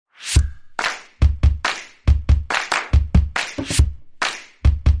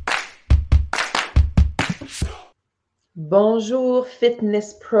Bonjour,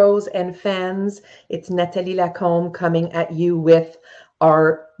 fitness pros and fans. It's Nathalie Lacombe coming at you with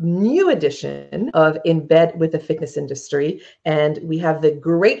our new edition of In Bed with the Fitness Industry. And we have the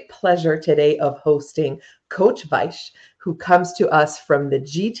great pleasure today of hosting Coach Vaish, who comes to us from the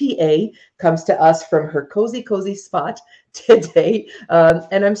GTA, comes to us from her cozy spot today.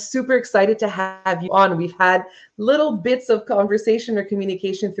 And I'm super excited to have you on. We've had little bits of conversation or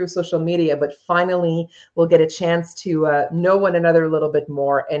communication through social media, but finally we'll get a chance to know one another a little bit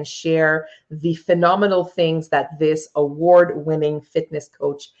more and share the phenomenal things that this award-winning fitness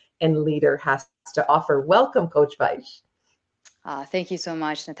coach and leader has to offer. Welcome, Coach Vaish. Thank you so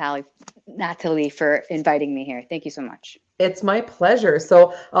much, Natalie, for inviting me here. Thank you so much. It's my pleasure.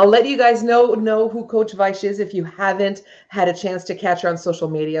 So I'll let you guys know who Coach Vaish is if you haven't had a chance to catch her on social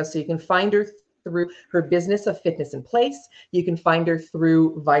media. So you can find her through her business of Fitness in Place. You can find her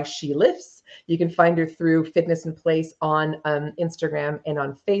through Vaish She Lifts. You can find her through Fitness in Place on Instagram and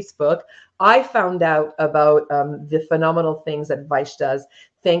on Facebook. I found out about the phenomenal things that Vaish does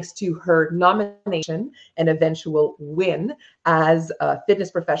thanks to her nomination and eventual win as a Fitness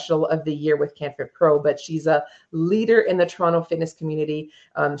Professional of the Year with CanFit Pro. But she's a leader in the Toronto fitness community.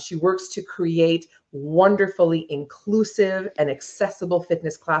 She works to create wonderfully inclusive and accessible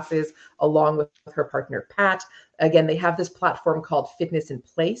fitness classes along with her partner, Pat. Again, they have this platform called Fitness in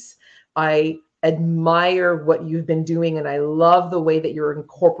Place. I admire what you've been doing, and I love the way that you're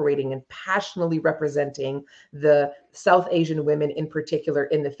incorporating and passionately representing the South Asian women in particular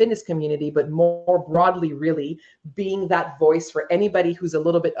in the fitness community, but more broadly, really being that voice for anybody who's a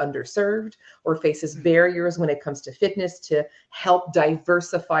little bit underserved or faces barriers when it comes to fitness, to help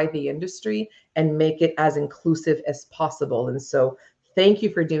diversify the industry and make it as inclusive as possible. And so thank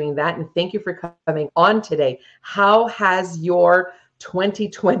you for doing that, and thank you for coming on today. How has your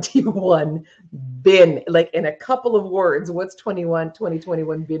 2021 been? Like, in a couple of words, what's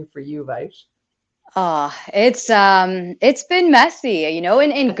 2021 been for you, Vaish? It's been messy,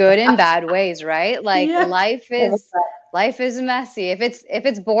 in good and bad ways, right? Like Yeah. life is messy. If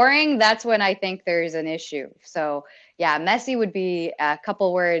it's boring, that's when I think there's an issue. So yeah, messy would be a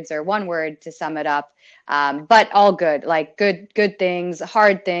couple words or one word to sum it up. But all good, like good things,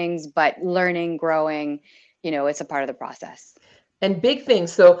 hard things, but learning, growing, it's a part of the process. And big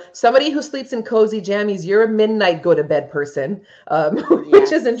things. So somebody who sleeps in cozy jammies, you're a midnight go to bed person,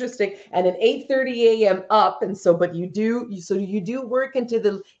 which is Yes. interesting. And an 8:30 a.m. up, and so but you do work into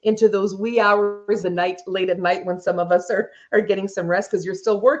those wee hours of night, late at night, when some of us are getting some rest because you're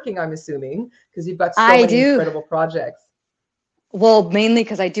still working. I'm assuming because you've got so I many do. incredible projects. Well, mainly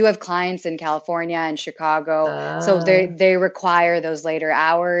because I do have clients in California and Chicago, so they Ah. they require those later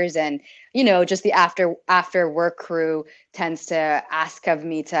hours, and just the after work crew tends to ask of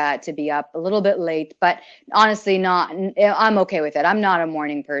me to be up a little bit late, but honestly, not. I'm okay with it. I'm not a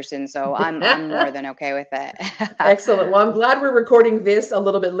morning person, so I'm more than okay with it. Excellent. Well, I'm glad we're recording this a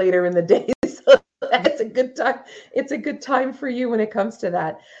little bit later in the day. So that's a good time. It's a good time for you when it comes to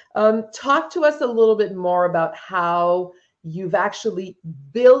that. Talk to us a little bit more about how you've actually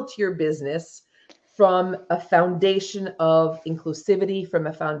built your business from a foundation of inclusivity, from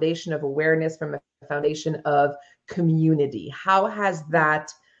a foundation of awareness, from a foundation of community. How has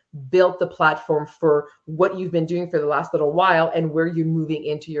that built the platform for what you've been doing for the last little while and where you're moving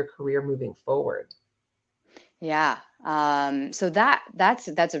into your career moving forward? Yeah. So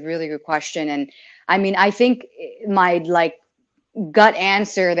that's a really good question, and I mean, I think my like gut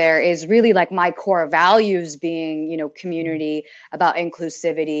answer there is really like my core values being, community, about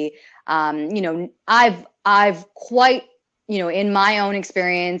inclusivity. I've quite, in my own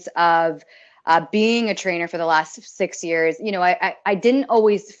experience of being a trainer for the last 6 years, I didn't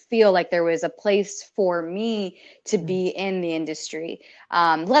always feel like there was a place for me to be in the industry,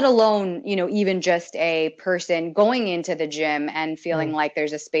 let alone, even just a person going into the gym and feeling Mm. like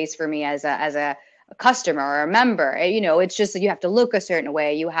there's a space for me as a customer or a member. It's just that you have to look a certain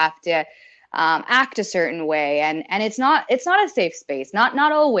way, you have to act a certain way, and it's not a safe space,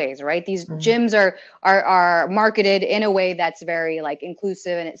 not always, right? These Mm. gyms are marketed in a way that's very like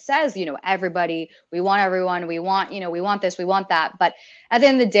inclusive, and it says, everybody, we want everyone, we want, we want this, we want that, but at the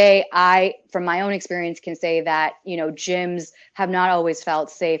end of the day, I, from my own experience, can say that, gyms have not always felt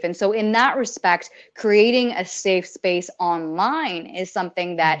safe. And so in that respect, creating a safe space online is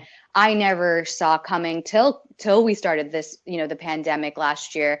something that I never saw coming till we started this, the pandemic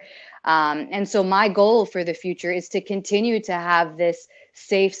last year. And so my goal for the future is to continue to have this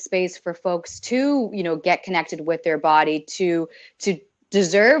safe space for folks to, get connected with their body, to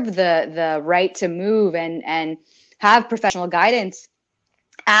deserve the right to move and have professional guidance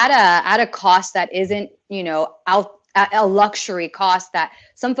at a cost that isn't, a luxury cost that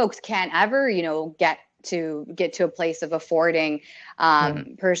some folks can't ever, get to a place of affording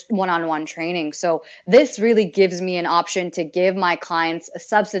one-on-one training. So this really gives me an option to give my clients a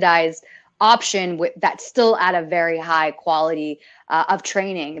subsidized option that's still at a very high quality of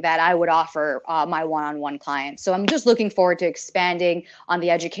training that I would offer my one-on-one clients. So I'm just looking forward to expanding on the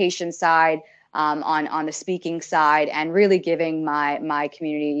education side, on the speaking side, and really giving my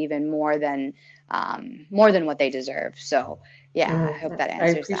community even more than what they deserve. So yeah, I hope that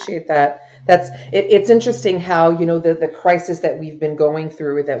answers I appreciate that. It's interesting how, the crisis that we've been going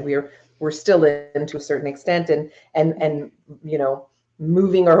through, that we're still in to a certain extent, and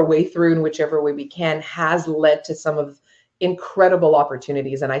moving our way through in whichever way we can, has led to some of incredible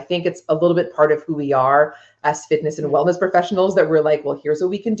opportunities. And I think it's a little bit part of who we are as fitness and wellness professionals, that we're like, well, here's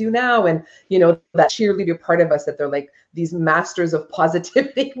what we can do now. And, that cheerleader part of us, that they're like these masters of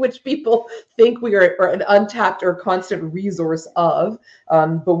positivity, which people think we are an untapped or constant resource of.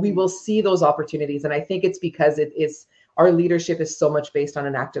 But we will see those opportunities. And I think it's because our leadership is so much based on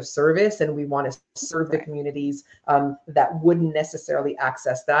an act of service, and we want to serve the communities that wouldn't necessarily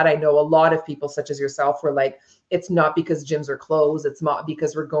access that. I know a lot of people, such as yourself, were like, it's not because gyms are closed, it's not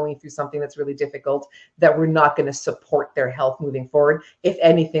because we're going through something that's really difficult, that we're not going to support their health moving forward. If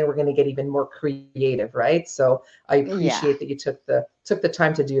anything, we're going to get even more creative, right? So I appreciate that you took the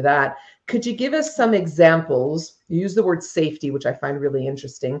time to do that. Could you give us some examples? You use the word safety, which I find really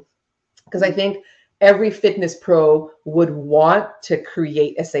interesting, because I think every fitness pro would want to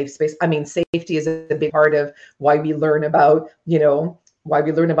create a safe space. I mean, safety is a big part of why we learn about, why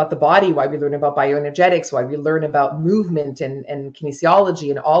we learn about the body, why we learn about bioenergetics, why we learn about movement and kinesiology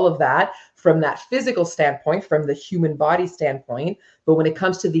and all of that, from that physical standpoint, from the human body standpoint. But when it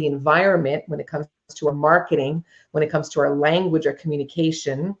comes to the environment, when it comes to our marketing, when it comes to our language, our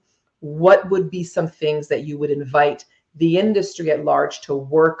communication, what would be some things that you would invite the industry at large to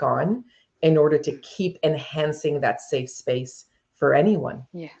work on in order to keep enhancing that safe space for anyone?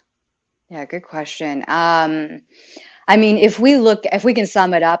 Yeah, good question. I mean, if we can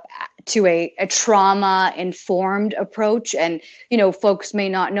sum it up to a trauma-informed approach, and folks may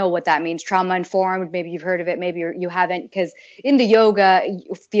not know what that means. Trauma-informed, maybe you've heard of it, maybe you haven't, because in the yoga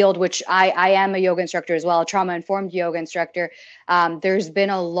field, which I am a yoga instructor as well, a trauma-informed yoga instructor, there's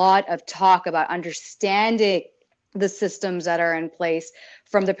been a lot of talk about understanding the systems that are in place,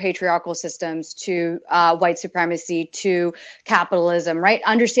 from the patriarchal systems to white supremacy to capitalism, right?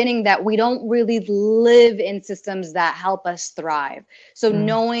 Understanding that we don't really live in systems that help us thrive. So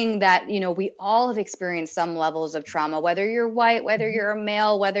knowing that, we all have experienced some levels of trauma, whether you're white, whether you're a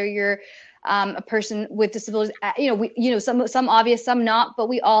male, whether you're a person with disabilities, some obvious, some not, but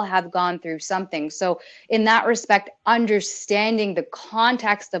we all have gone through something. So in that respect, understanding the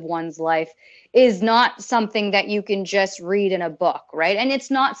context of one's life is not something that you can just read in a book, right? And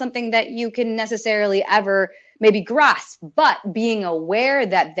it's not something that you can necessarily ever maybe grasp, but being aware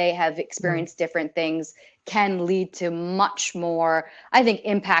that they have experienced different things can lead to much more, I think,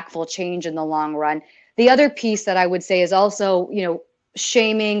 impactful change in the long run. The other piece that I would say is also,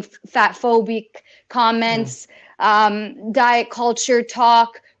 shaming, fat phobic comments, diet culture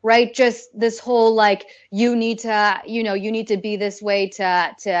talk, right? Just this whole, like, you need to be this way to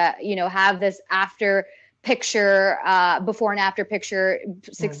have this after picture, before and after picture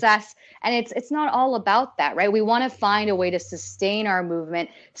success. And it's not all about that, right? We want to find a way to sustain our movement,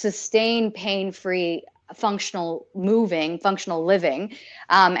 sustain pain-free functional living.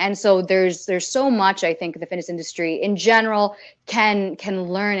 And so there's so much, I think, the fitness industry in general can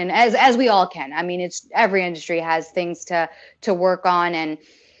learn, and as we all can. I mean, it's every industry has things to work on. And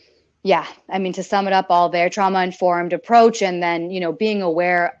yeah, I mean, to sum it up all there, trauma-informed approach, and then, being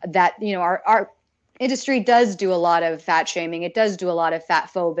aware that, our industry does do a lot of fat shaming. It does do a lot of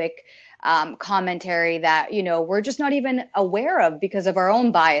fat phobic commentary that, we're just not even aware of because of our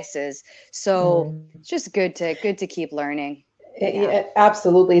own biases. So it's just good to keep learning. Yeah,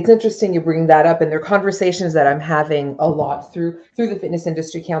 absolutely. It's interesting you bring that up, and there are conversations that I'm having a lot through the Fitness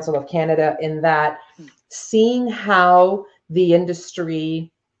Industry Council of Canada, in that seeing how the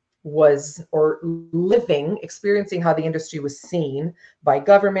industry was, or experiencing how the industry was seen by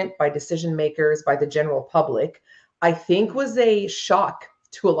government, by decision makers, by the general public, I think was a shock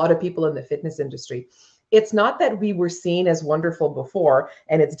to a lot of people in the fitness industry. It's not that we were seen as wonderful before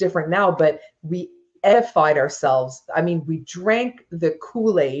and it's different now, but we edified ourselves. I mean, we drank the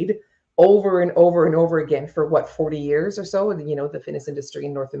Kool-Aid over and over and over again for 40 years or so, the fitness industry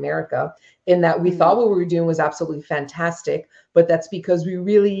in North America, in that we thought what we were doing was absolutely fantastic, but that's because we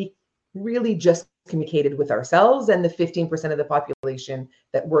really, really just communicated with ourselves and the 15% of the population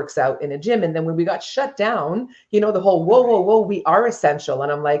that works out in a gym. And then when we got shut down, the whole, whoa, we are essential.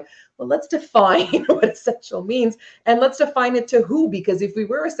 And I'm like, well, let's define what essential means, and let's define it to who, because if we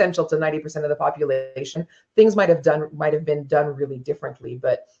were essential to 90% of the population, things might have been done really differently.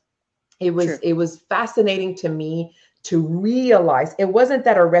 But it was fascinating to me to realize it wasn't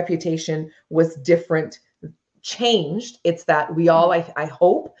that our reputation was different, changed. It's that we all, I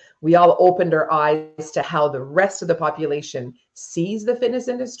hope we all opened our eyes to how the rest of the population sees the fitness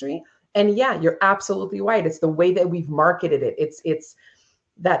industry. And yeah, you're absolutely right. It's the way that we've marketed it. It's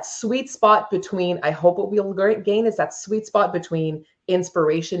that sweet spot between, I hope what we'll gain is that sweet spot between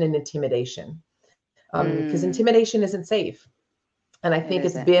inspiration and intimidation. Because intimidation isn't safe. And I think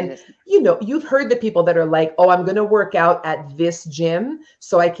it's been, you've heard the people that are like, oh, I'm going to work out at this gym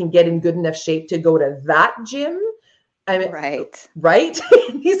so I can get in good enough shape to go to that gym. I mean, right.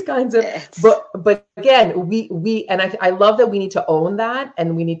 These kinds of, but again, we, and I love that we need to own that,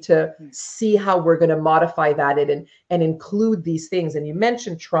 and we need to see how we're going to modify that and include these things. And you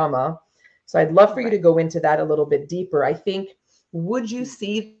mentioned trauma. So I'd love for you to go into that a little bit deeper. I think, would you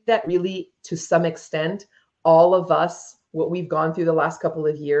see that really to some extent, all of us, what we've gone through the last couple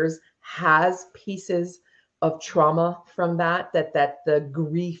of years has pieces of trauma from that the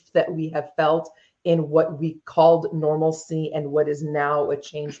grief that we have felt in what we called normalcy and what is now a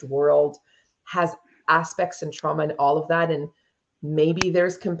changed world has aspects and trauma and all of that. And maybe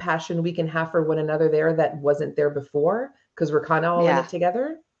there's compassion we can have for one another there that wasn't there before, because we're kind of all in it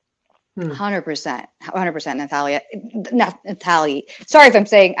together. 100%, Natalia. Natalie. Sorry if I'm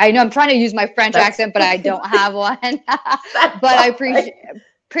saying, I know I'm trying to use my French accent, but I don't have one. But I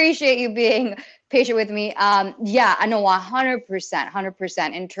appreciate you being patient with me. Yeah, I know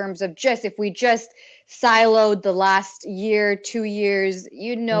 100%. In terms of just, if we just siloed the last year, 2 years,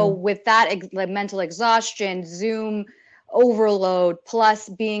 with that mental exhaustion, Zoom overload, plus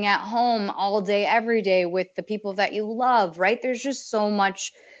being at home all day, every day with the people that you love, right? There's just so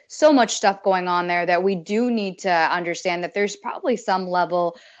much stuff going on there that we do need to understand that there's probably some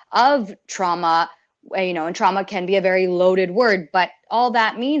level of trauma, and trauma can be a very loaded word, but all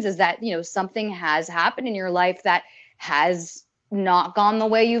that means is that, something has happened in your life that has not gone the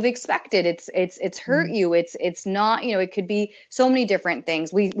way you've expected. It's hurt you. It's not, it could be so many different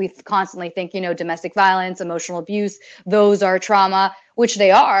things. We constantly think, domestic violence, emotional abuse, those are trauma, which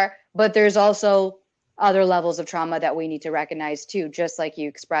they are, but there's also other levels of trauma that we need to recognize too, just like you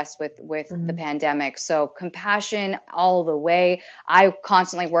expressed with the pandemic. So compassion all the way. I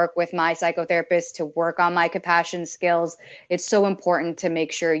constantly work with my psychotherapist to work on my compassion skills. It's so important to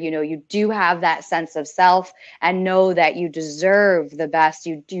make sure, you do have that sense of self and know that you deserve the best.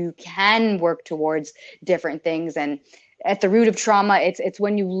 You can work towards different things. And at the root of trauma, it's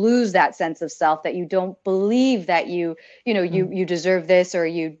when you lose that sense of self, that you don't believe that you deserve this, or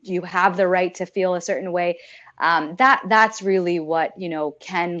you have the right to feel a certain way. That's really what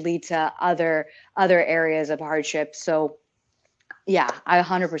can lead to other areas of hardship. So yeah, I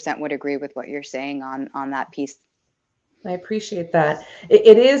 100% would agree with what you're saying on that piece. I appreciate that.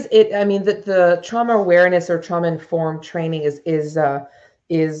 I mean, the trauma awareness or trauma informed training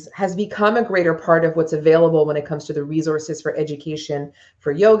has become a greater part of what's available when it comes to the resources for education,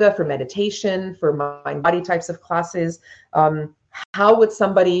 for yoga, for meditation, for mind body types of classes. How would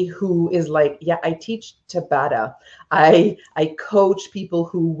somebody who is like, yeah, I teach Tabata, I coach people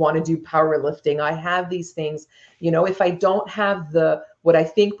who want to do powerlifting, I have these things, if I don't have what I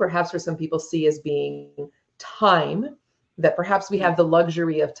think perhaps for some people see as being time, that perhaps we have the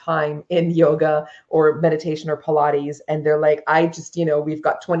luxury of time in yoga or meditation or Pilates, and they're like, I just, we've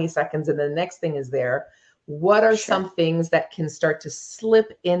got 20 seconds and the next thing is there. What are some things that can start to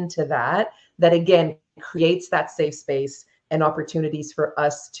slip into that again creates that safe space and opportunities for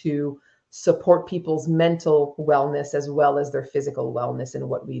us to support people's mental wellness as well as their physical wellness in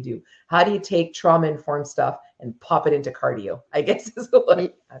what we do? How do you take trauma-informed stuff and pop it into cardio, I guess is what I'm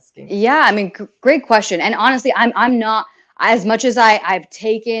asking. Yeah, I mean, great question. And honestly, I'm not, as much as I've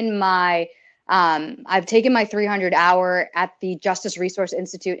taken my 300 hour at the Justice Resource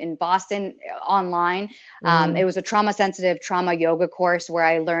Institute in Boston online. It was a trauma-sensitive trauma yoga course where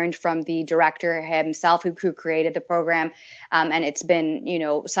I learned from the director himself who created the program. And it's been,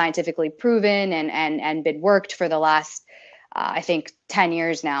 scientifically proven and been worked for the last, I think 10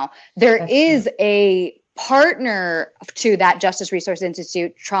 years now. There is a partner to that Justice Resource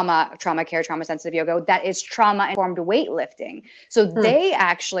Institute trauma care, trauma sensitive yoga, that is trauma informed weightlifting. So they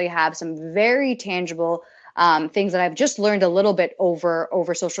actually have some very tangible things that I've just learned a little bit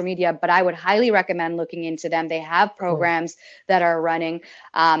over social media, but I would highly recommend looking into them. They have programs that are running.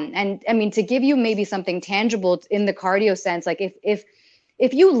 And I mean, to give you maybe something tangible in the cardio sense, like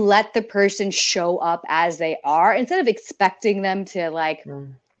if you let the person show up as they are, instead of expecting them to like,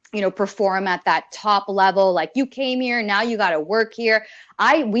 perform at that top level, like you came here, now you got to work here.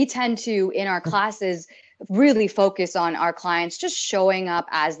 We tend to, in our classes, really focus on our clients just showing up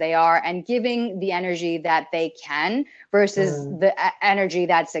as they are and giving the energy that they can versus the energy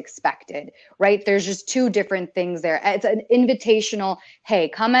that's expected, right? There's just two different things there. It's an invitational, hey,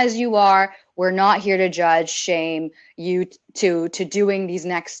 come as you are. We're not here to judge, shame you to doing these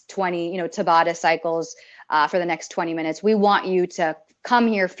next 20, Tabata cycles for the next 20 minutes. We want you to come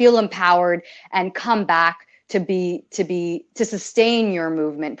here, feel empowered, and come back to sustain your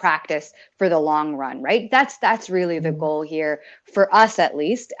movement practice for the long run, right? That's really the goal here for us, at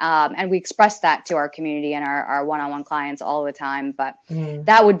least. And we express that to our community and our one-on-one clients all the time. But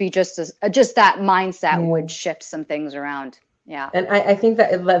that would be just that mindset would shift some things around. Yeah. And I think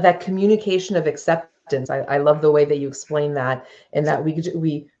that communication of acceptance, I love the way that you explain that, and that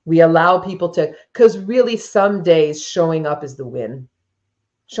we allow people to, because really some days showing up is the win.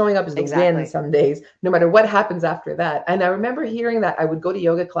 Showing up is the win some days, no matter what happens after that. And I remember hearing that. I would go to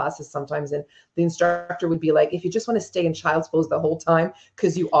yoga classes sometimes, and the instructor would be like, if you just want to stay in child's pose the whole time,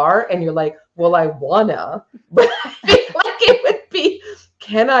 because you are, and you're like, well, I wanna, but I feel like it would be,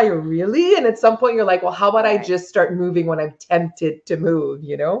 can I really? And at some point you're like, well, how about I just start moving when I'm tempted to move,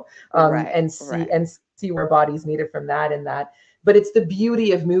 and see where body's needed from that and that. But it's the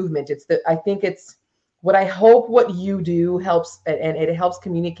beauty of movement. I think it's, what I hope what you do helps, and it helps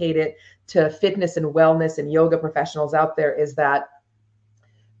communicate it to fitness and wellness and yoga professionals out there, is that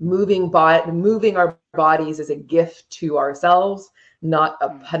moving our bodies is a gift to ourselves, not a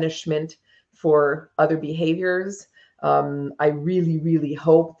punishment for other behaviors. I really, really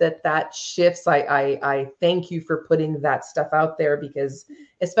hope that shifts. I thank you for putting that stuff out there, because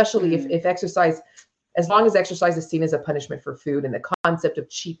especially if exercise, as long as exercise is seen as a punishment for food and the concept of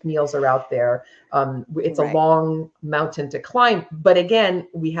cheap meals are out there, it's a long mountain to climb. But again,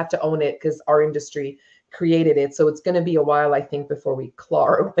 we have to own it because our industry created it. So it's going to be a while, I think, before we claw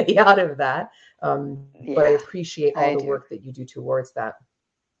our way out of that. But I appreciate all the work that you do towards that.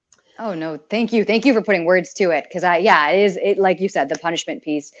 Oh, no, thank you. Thank you for putting words to it. Cause it like you said, the punishment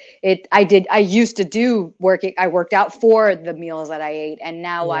piece, I used to do working. I worked out for the meals that I ate, and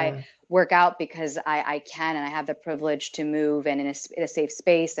now I work out because I can, and I have the privilege to move and in a safe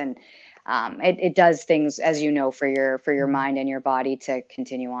space. And it does things, as you know, for your mind and your body to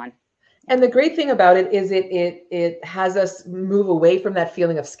continue on. And the great thing about it is it has us move away from that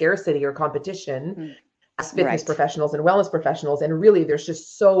feeling of scarcity or competition as fitness professionals and wellness professionals. And really, there's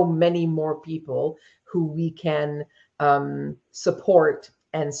just so many more people who we can support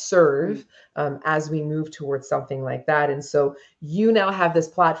and serve as we move towards something like that. And so you now have this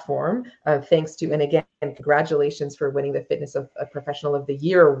platform, thanks to, and again, congratulations for winning the Fitness of Professional of the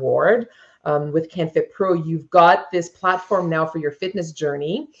Year award with CanFit Pro. You've got this platform now for your fitness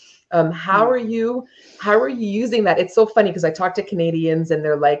journey. How are you using that? It's so funny because I talk to Canadians and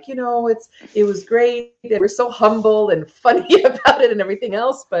they're like, it was great. They were so humble and funny about it and everything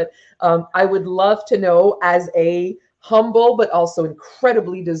else. But I would love to know, as a humble but also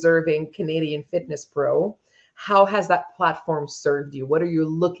incredibly deserving Canadian fitness pro, how has that platform served you? What are you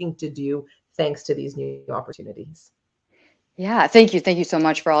looking to do thanks to these new opportunities? Yeah, thank you so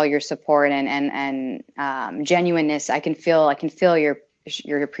much for all your support and genuineness. I can feel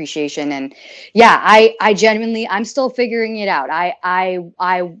your appreciation, and I genuinely, I'm still figuring it out.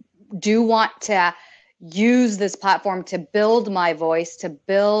 I do want to use this platform to build my voice, to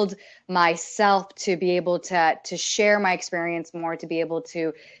build myself, to be able to share my experience more, to be able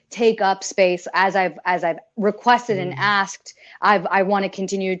to take up space as I've requested and asked. I want to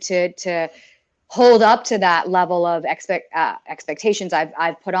continue to hold up to that level of expectations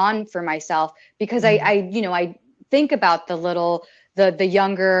I've put on for myself, because I think about the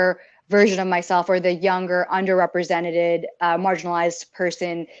younger version of myself, or the younger, underrepresented, marginalized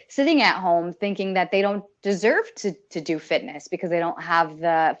person sitting at home thinking that they don't deserve to do fitness because they don't have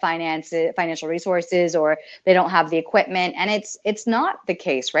the financial resources, or they don't have the equipment. And it's not the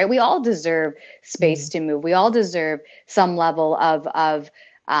case, right? We all deserve space to move. We all deserve some level of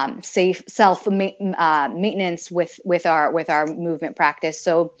safe self maintenance with our movement practice.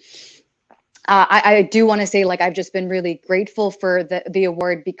 So I do want to say, like, I've just been really grateful for the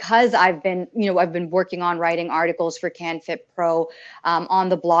award, because I've been working on writing articles for CanFit Pro, on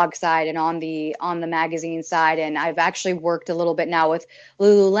the blog side and on the magazine side, and I've actually worked a little bit now with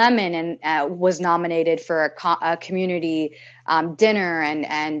Lululemon, and was nominated for a community dinner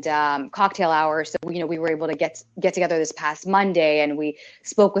and cocktail hour. So we were able to get together this past Monday, and we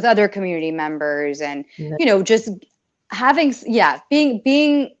spoke with other community members, and just having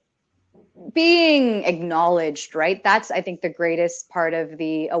being acknowledged, right? That's, I think, the greatest part of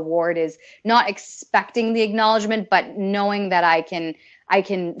the award, is not expecting the acknowledgement, but knowing that I can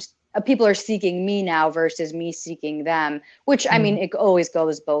people are seeking me now versus me seeking them, which, I mean, it always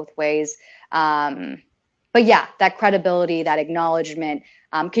goes both ways. But yeah, that credibility, that acknowledgement,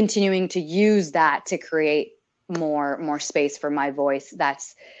 continuing to use that to create more space for my voice.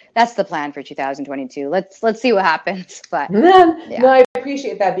 That's the plan for 2022. Let's see what happens. But no, I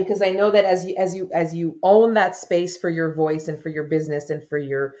appreciate that, because I know that as you own that space for your voice and for your business and for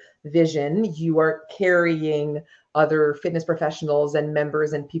your vision, you are carrying other fitness professionals and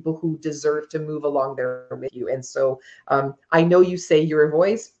members and people who deserve to move along there with you. And so I know you say you're a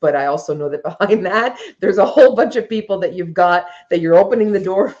voice, but I also know that behind that, there's a whole bunch of people that you've got that you're opening the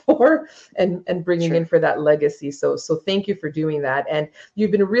door for and bringing in for that legacy. So thank you for doing that. And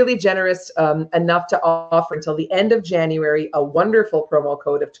you've been really generous enough to offer until the end of January a wonderful promo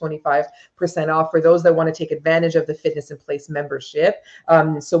code of 25% off for those that want to take advantage of the Fitness in Place membership.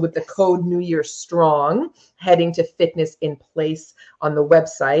 So with the code New Year Strong, heading to Fitness in Place on the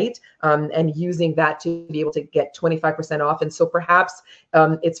website, and using that to be able to get 25% off. And so perhaps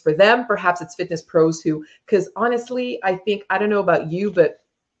it's for them, perhaps it's fitness pros who, because honestly, I don't know about you, but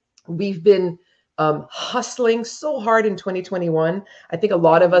we've been hustling so hard in 2021. I think a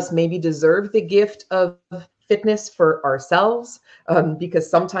lot of us maybe deserve the gift of fitness for ourselves, because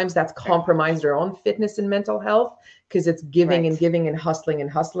sometimes that's compromised our own fitness and mental health, because it's giving and giving and hustling and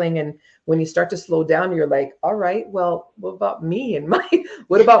hustling. And when you start to slow down, you're like, all right, well, what about me and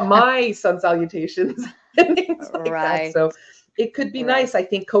what about my sun salutations and things like that? So it could be nice. I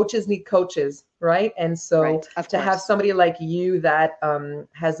think coaches need coaches, right? And so to have somebody like you that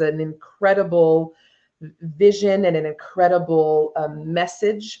has an incredible vision and an incredible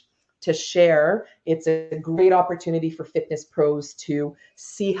message to share, it's a great opportunity for fitness pros to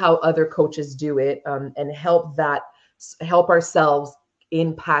see how other coaches do it, and help ourselves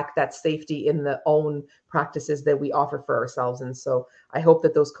impact that safety in the own practices that we offer for ourselves. And so I hope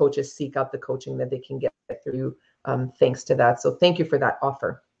that those coaches seek out the coaching that they can get through, thanks to that. So thank you for that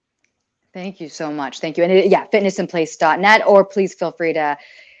offer. Thank you so much. Thank you. And fitnessinplace.net, or please feel free to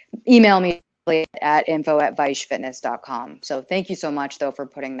email me at info@vaishfitness.com. So thank you so much, though, for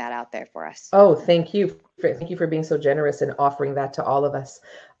putting that out there for us. Oh, thank you. Thank you for being so generous and offering that to all of us.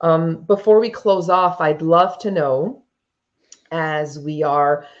 Before we close off, I'd love to know, as we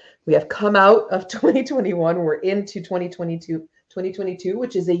have come out of 2021, we're into 2022,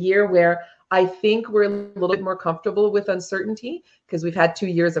 which is a year where I think we're a little bit more comfortable with uncertainty, because we've had 2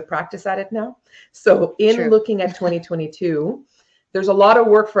 years of practice at it now. So looking at 2022, there's a lot of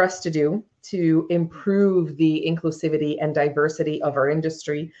work for us to do to improve the inclusivity and diversity of our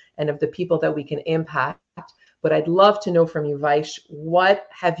industry and of the people that we can impact. But I'd love to know from you, Vaish, what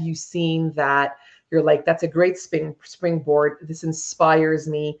have you seen that you're like, that's a great springboard. This inspires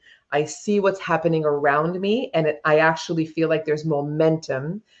me. I see what's happening around me, and I actually feel like there's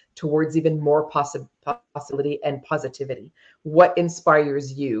momentum towards even more possibility and positivity. What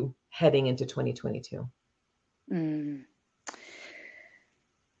inspires you heading into 2022?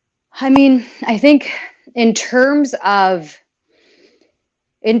 I mean, I think in terms of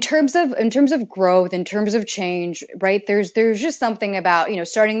growth, in terms of change, right? There's just something about,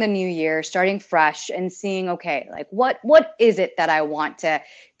 starting the new year, starting fresh, and seeing, okay, like what is it that I want to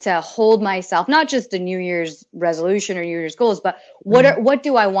hold myself, not just a New Year's resolution or New Year's goals, but what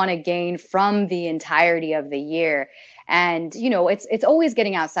do I want to gain from the entirety of the year? And, it's always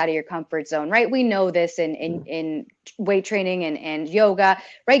getting outside of your comfort zone, right? We know this in weight training and yoga,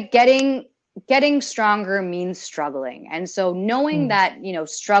 right? Getting stronger means struggling. And so knowing that,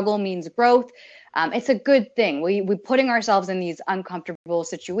 struggle means growth, it's a good thing. We're putting ourselves in these uncomfortable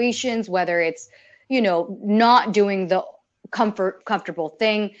situations, whether it's, not doing the comfortable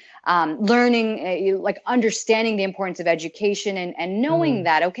thing, learning, like understanding the importance of education, and knowing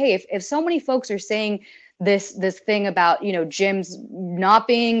that, okay, if so many folks are saying this thing about, gyms not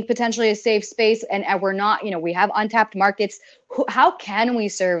being potentially a safe space, and we're not, we have untapped markets. How can we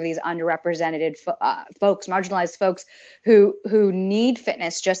serve these underrepresented folks, marginalized folks who need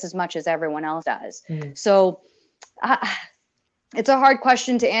fitness just as much as everyone else does? So It's a hard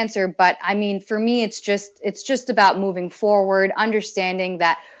question to answer, but I mean, for me, it's just about moving forward, understanding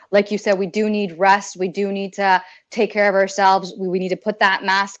that, like you said, we do need rest. We do need to take care of ourselves. We need to put that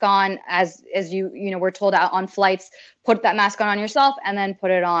mask on, as we're told out on flights, put that mask on yourself and then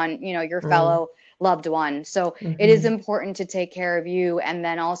put it on, your Mm, fellow loved one. So it is mhm. important to take care of you and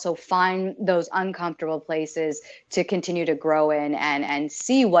then also find those uncomfortable places to continue to grow in, and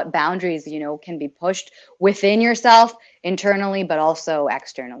see what boundaries, can be pushed within yourself internally, but also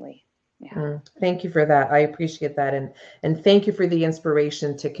externally. Yeah. Thank you for that. I appreciate that, and thank you for the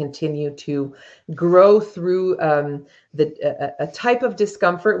inspiration to continue to grow through a type of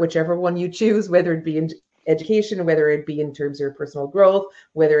discomfort, whichever one you choose, whether it be in education, whether it be in terms of your personal growth,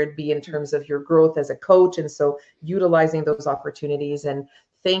 whether it be in terms of your growth as a coach, and so utilizing those opportunities. And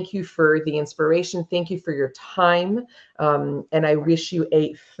thank you for the inspiration. Thank you for your time. And I wish you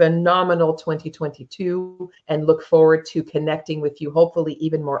a phenomenal 2022 and look forward to connecting with you, hopefully,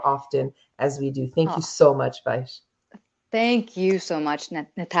 even more often as we do. Thank you Oh, so much, Vaish. thank you so much,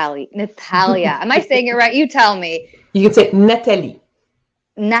 Natalie. Natalia. Am I saying it right? You tell me. You can say Nathalie.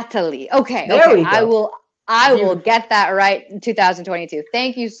 Natalie. Okay, There okay. we I go. will I will Beautiful. get that right in 2022.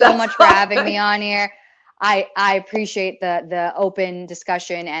 Thank you so That's much for all having me right. on here. I appreciate the open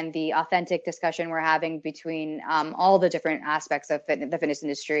discussion and the authentic discussion we're having between all the different aspects of the fitness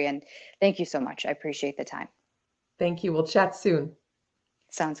industry. And thank you so much. I appreciate the time. Thank you. We'll chat soon.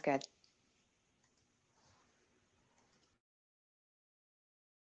 Sounds good.